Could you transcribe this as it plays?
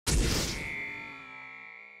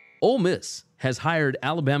Ole Miss has hired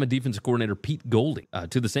Alabama defensive coordinator Pete Golding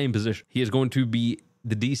to the same position. He is going to be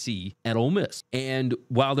the DC at Ole Miss. And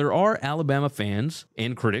while there are Alabama fans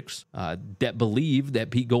and critics that believe that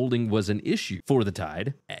Pete Golding was an issue for the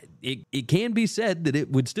Tide, it can be said that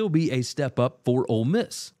it would still be a step up for Ole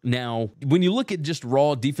Miss. Now, when you look at just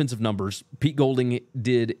raw defensive numbers, Pete Golding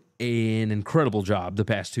did an incredible job the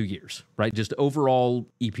past 2 years, right? Just overall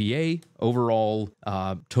EPA, overall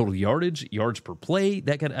total yardage, yards per play.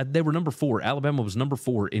 They were number 4. Alabama was number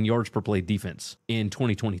 4 in yards per play defense in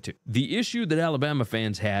 2022. The issue that Alabama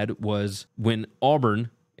fans had was when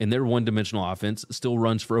Auburn and their one-dimensional offense still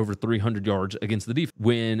runs for over 300 yards against the defense.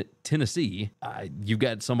 When Tennessee, you've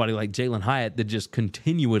got somebody like Jalen Hyatt that just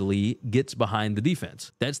continually gets behind the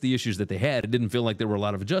defense. That's the issues that they had. It didn't feel like there were a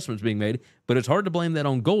lot of adjustments being made, but it's hard to blame that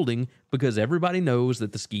on Golding because everybody knows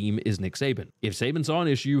that the scheme is Nick Saban. If Saban saw an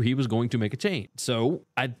issue, he was going to make a change. So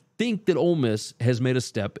I think that Ole Miss has made a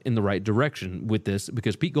step in the right direction with this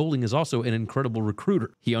because Pete Golding is also an incredible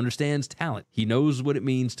recruiter. He understands talent. He knows what it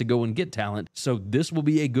means to go and get talent. So this will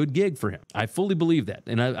be a good gig for him. I fully believe that.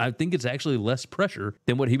 And I think it's actually less pressure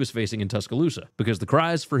than what he was facing in Tuscaloosa because the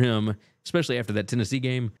cries for him, especially after that Tennessee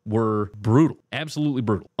game, were brutal. Absolutely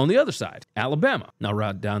brutal. On the other side, Alabama. Now,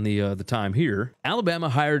 right down the time here, Alabama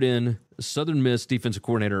hired in Southern Miss defensive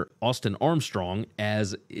coordinator Austin Armstrong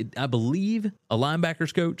as, I believe, a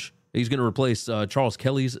linebackers coach. He's going to replace Charles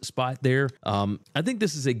Kelly's spot there. I think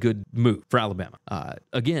this is a good move for Alabama.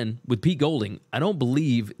 Again, with Pete Golding, I don't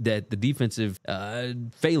believe that the defensive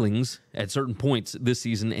failings at certain points this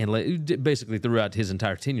season and basically throughout his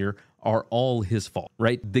entire tenure are all his fault,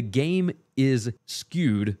 right? The game is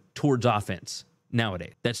skewed towards offense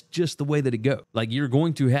nowadays. That's just the way that it goes. Like, you're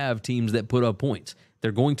going to have teams that put up points.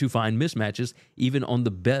 They're going to find mismatches even on the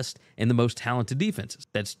best and the most talented defenses.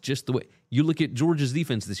 That's just the way. You look at Georgia's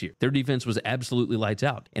defense this year. Their defense was absolutely lights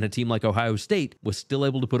out, and a team like Ohio State was still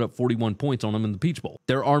able to put up 41 points on them in the Peach Bowl.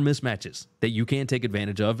 There are mismatches that you can take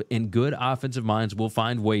advantage of, and good offensive minds will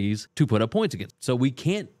find ways to put up points against. So we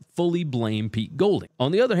can't fully blame Pete Golding.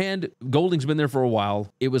 On the other hand, Golding's been there for a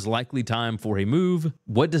while. It was likely time for a move.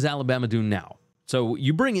 What does Alabama do now? So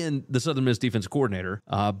you bring in the Southern Miss defensive coordinator,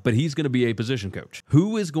 but he's going to be a position coach.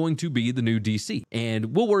 Who is going to be the new DC?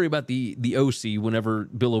 And we'll worry about the OC whenever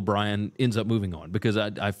Bill O'Brien ends up moving on, because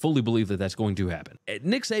I fully believe that that's going to happen.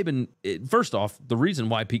 Nick Saban, first off, the reason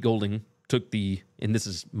why Pete Golding took and this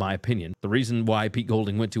is my opinion, the reason why Pete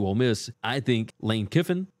Golding went to Ole Miss, I think Lane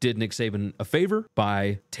Kiffin did Nick Saban a favor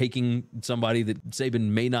by taking somebody that Saban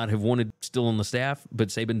may not have wanted still on the staff, but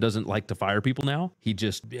Saban doesn't like to fire people now. He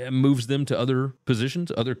just moves them to other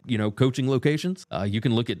positions, other coaching locations. You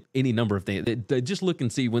can look at any number of things. Just look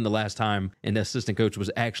and see when the last time an assistant coach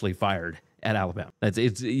was actually fired at Alabama.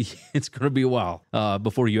 It's going to be a while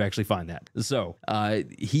before you actually find that. So I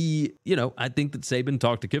think that Saban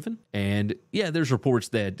talked to Kiffin, and there's reports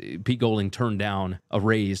that Pete Golding turned down a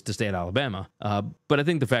raise to stay at Alabama. But I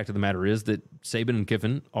think the fact of the matter is that Saban and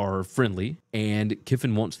Kiffin are friendly, and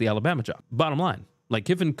Kiffin wants the Alabama job. Bottom line. Like,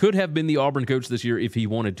 Kiffin could have been the Auburn coach this year if he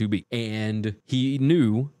wanted to be. And he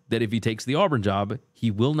knew that if he takes the Auburn job,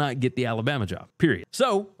 he will not get the Alabama job, period.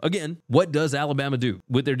 So, again, what does Alabama do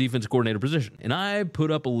with their defensive coordinator position? And I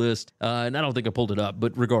put up a list, and I don't think I pulled it up,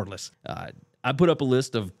 but regardless, I put up a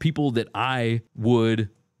list of people that I would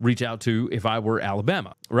reach out to if I were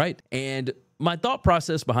Alabama, right? And my thought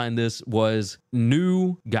process behind this was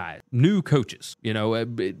new guys, new coaches,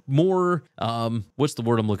 more, what's the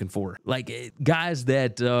word I'm looking for? Like guys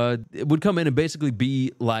that would come in and basically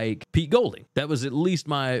be like Pete Golding. That was at least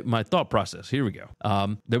my thought process. Here we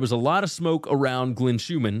go. There was a lot of smoke around Glenn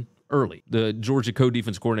Schumann early, the Georgia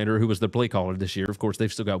co-defense coordinator who was the play caller this year. Of course,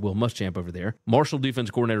 they've still got Will Muschamp over there. Marshall defense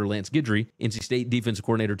coordinator Lance Guidry, NC State defensive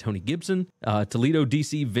coordinator Tony Gibson, Toledo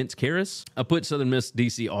DC Vince Karras. I put Southern Miss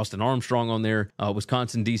DC Austin Armstrong on there.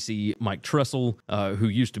 Wisconsin DC Mike Tressel, who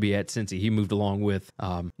used to be at Cincy. He moved along with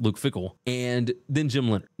Luke Fickell, and then Jim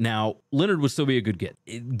Leonard. Now, Leonard would still be a good get.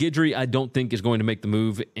 Guidry, I don't think, is going to make the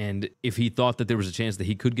move, and if he thought that there was a chance that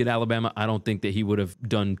he could get Alabama, I don't think that he would have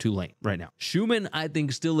done Tulane right now. Schumann, I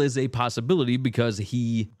think, still is a possibility because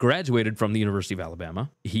he graduated from the University of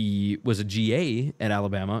Alabama. He was a GA at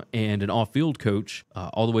Alabama and an off-field coach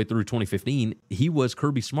all the way through 2015. He was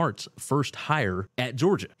Kirby Smart's first hire at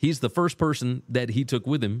Georgia. He's the first person that he took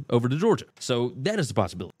with him over to Georgia. So that is a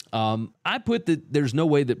possibility. I put that there's no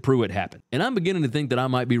way that Pruitt happened. And I'm beginning to think that I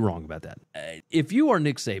might be wrong about that. If you are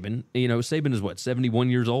Nick Saban, Saban is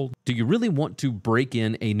 71 years old? Do you really want to break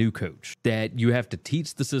in a new coach that you have to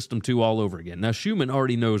teach the system to all over again? Now, Schumann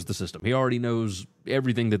already knows the the system. He already knows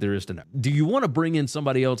everything that there is to know. Do you want to bring in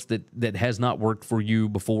somebody else that has not worked for you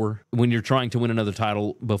before when you're trying to win another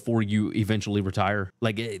title before you eventually retire?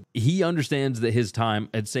 Like, he understands that his time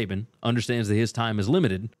at Saban, understands that his time is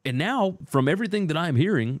limited. And now, from everything that I'm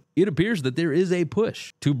hearing, it appears that there is a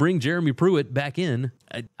push to bring Jeremy Pruitt back in.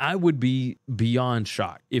 I would be beyond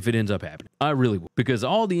shocked if it ends up happening. I really would. Because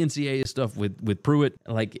all the NCAA stuff with Pruitt,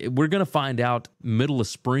 like, we're going to find out middle of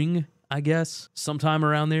spring, I guess, sometime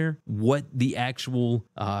around there, what the actual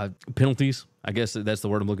penalties, I guess that's the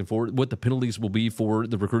word I'm looking for, what the penalties will be for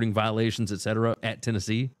the recruiting violations, et cetera, at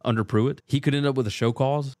Tennessee under Pruitt. He could end up with a show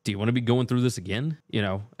cause. Do you want to be going through this again? You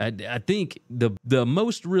know, I think the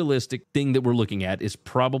most realistic thing that we're looking at is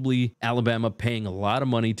probably Alabama paying a lot of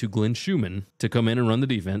money to Glenn Schumann to come in and run the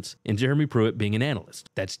defense, and Jeremy Pruitt being an analyst.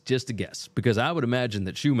 That's just a guess, because I would imagine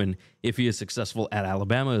that Schumann, if he is successful at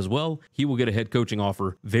Alabama as well, he will get a head coaching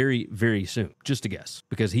offer very, very soon. Just a guess,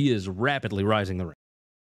 because he is rapidly rising the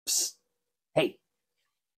ranks. Hey,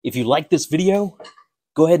 if you like this video,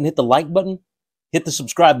 go ahead and hit the like button, hit the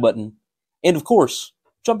subscribe button, and of course,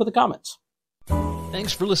 jump in the comments.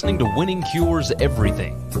 Thanks for listening to Winning Cures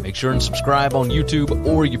Everything. Make sure and subscribe on YouTube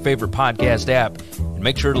or your favorite podcast app, and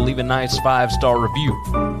make sure to leave a nice 5-star review.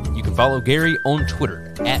 You can follow Gary on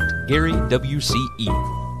Twitter @GaryWCE,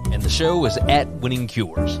 and the show is @Winning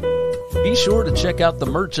Cures. Be sure to check out the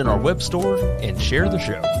merch in our web store and share the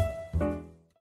show.